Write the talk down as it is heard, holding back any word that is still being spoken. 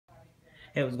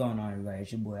Hey, what's going on, everybody?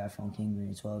 It's your boy iPhone King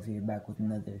Green 12 here, back with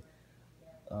another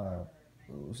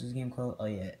what's this game called? Oh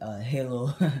yeah,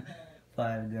 Halo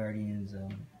 5 Guardians.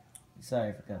 Sorry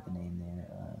I forgot the name there.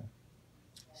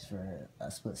 Just for a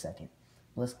split second.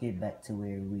 Let's get back to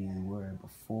where we were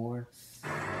before.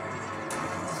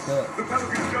 The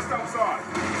Pelican's just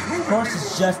outside. Of course,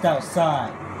 it's just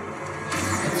outside.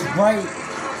 It's right.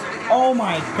 Oh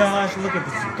my gosh! Look at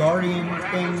this Guardian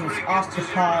thing. It's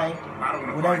octopi.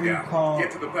 Whatever you call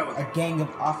a gang of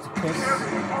octopuses.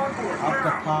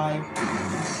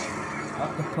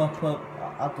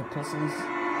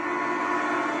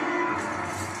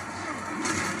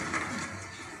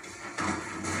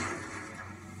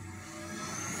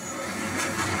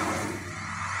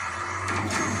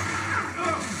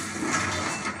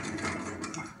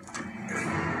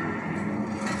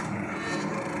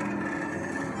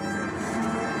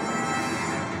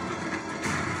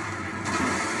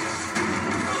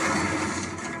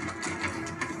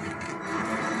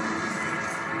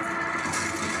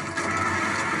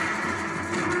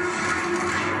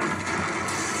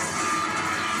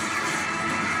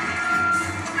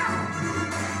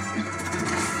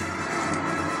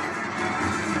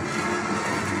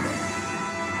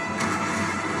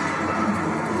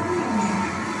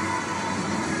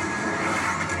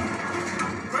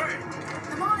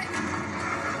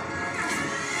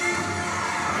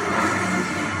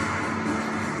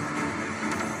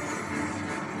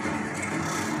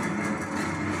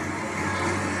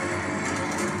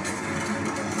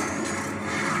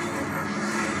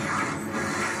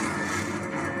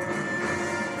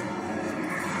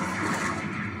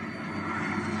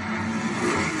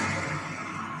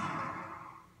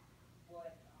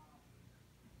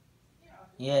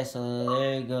 Yeah, so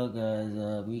there you go,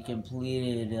 guys. We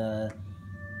completed the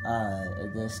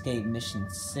escape mission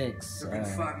 6. There have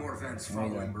been 5 more events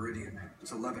following Meridian.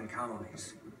 It's 11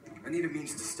 colonies. I need a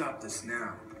means to stop this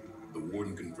now. The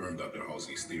Warden confirmed Dr.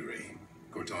 Halsey's theory.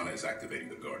 Cortana is activating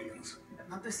the Guardians.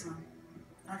 Not this one.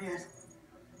 Not yet.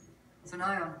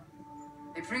 Zion,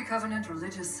 a pre-Covenant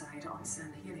religious site on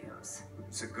San Helios.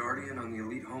 It's a Guardian on the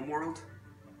elite homeworld?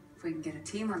 If we can get a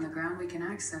team on the ground, we can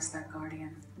access that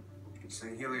Guardian.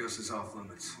 St. Helios is off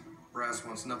limits. Brass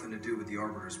wants nothing to do with the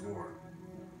Arbiter's war.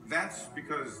 That's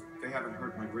because they haven't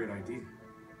heard my great idea.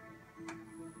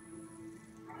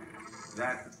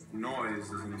 That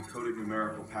noise is an encoded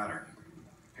numerical pattern.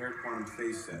 Paired quantum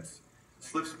phase sets.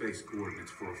 Slip space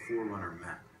coordinates for a Forerunner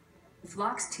map. If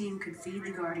Locke's team could feed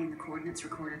the Guardian the coordinates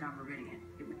recorded on Meridian,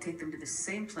 it would take them to the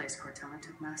same place Cortana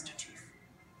took Master Chief.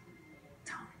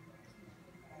 Tom,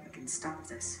 we can stop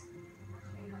this.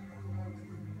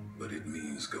 But it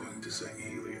means going to St.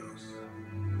 Helios.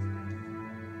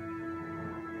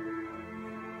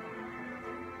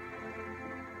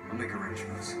 I'll make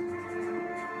arrangements.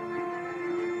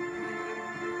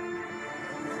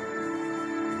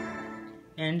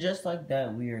 And just like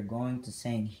that, we are going to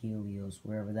St. Helios,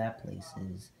 wherever that place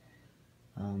is.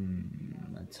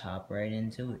 Let's hop right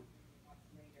into it.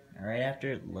 Right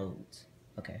after it loads.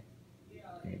 Okay, here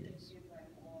it is.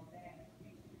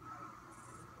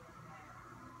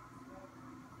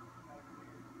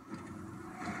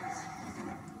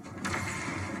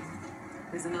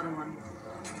 There's another one.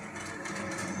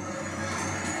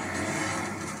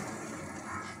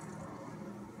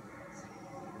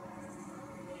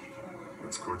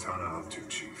 What's Cortana up to,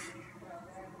 Chief?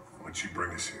 Why'd she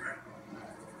bring us here?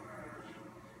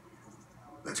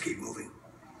 Let's keep moving.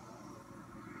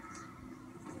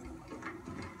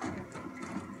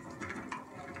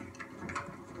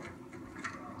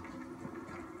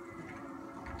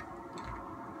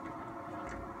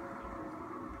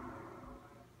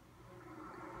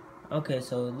 Okay,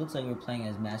 so it looks like we're playing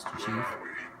as Master Chief.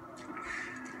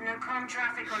 No calm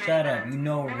traffic on Shut up, you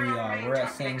know where we are. We're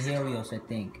at St. Helios, I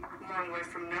think. Long way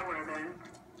from nowhere, then.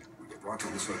 We were brought to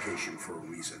this location for a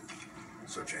reason.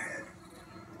 Search ahead.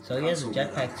 So he has a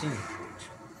jetpack too.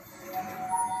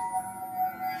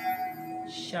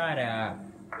 Shut up.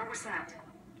 What was that?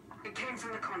 It came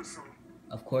from the console.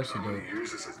 Of course it How many did.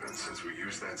 years has it been since we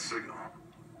used that signal?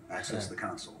 Access the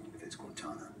console if it's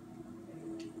Cortana.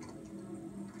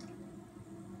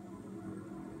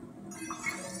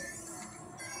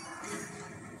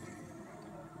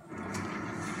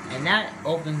 And that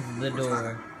opens the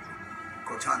door.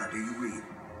 Cortana, do you read?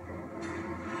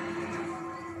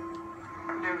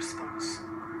 No response.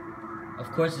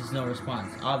 Of course it's no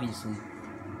response, obviously.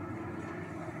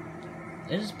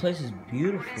 This place is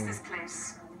beautiful. What is this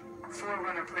place?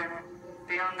 Forerunner planet.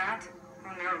 Beyond that,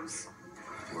 who knows?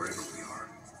 Wherever we are,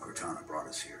 Cortana brought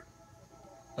us here.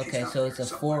 Okay, so it's a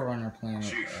Forerunner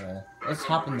planet. Let's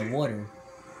hop in the water.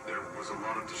 There was a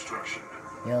lot of destruction.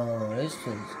 Yo, this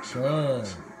is good.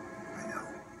 I know.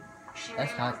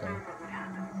 That's hot though. What would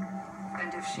happen?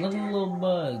 And if she Look at did, the little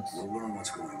bugs. We'll learn what's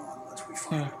going on once we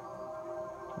find it.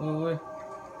 Wait.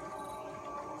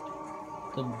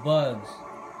 The bugs.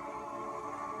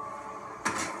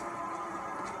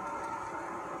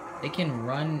 They can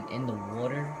run in the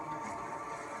water?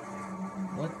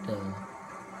 What the?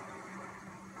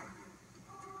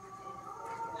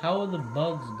 How are the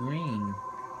bugs green?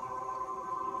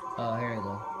 Oh, here we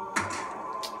go.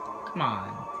 Come on.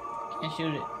 Can't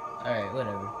shoot it. Alright,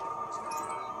 whatever.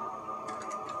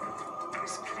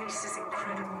 this place is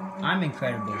incredible. I'm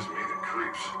incredible. Gives me the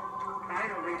creeps.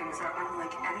 Vital readings are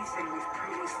unlike anything we've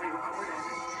previously recorded.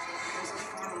 There's a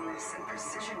formless and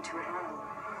precision to it all.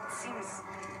 It seems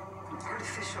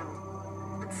artificial,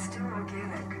 but still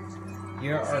organic.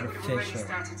 You're We've already artificial.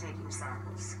 started taking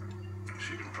samples.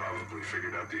 She can probably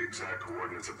figured out the exact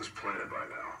coordinates of this planet by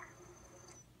now.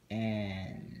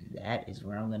 And that is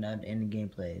where I'm gonna end the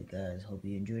gameplay, guys. Hope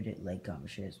you enjoyed it. Like, comment,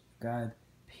 share, subscribe.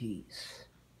 Peace.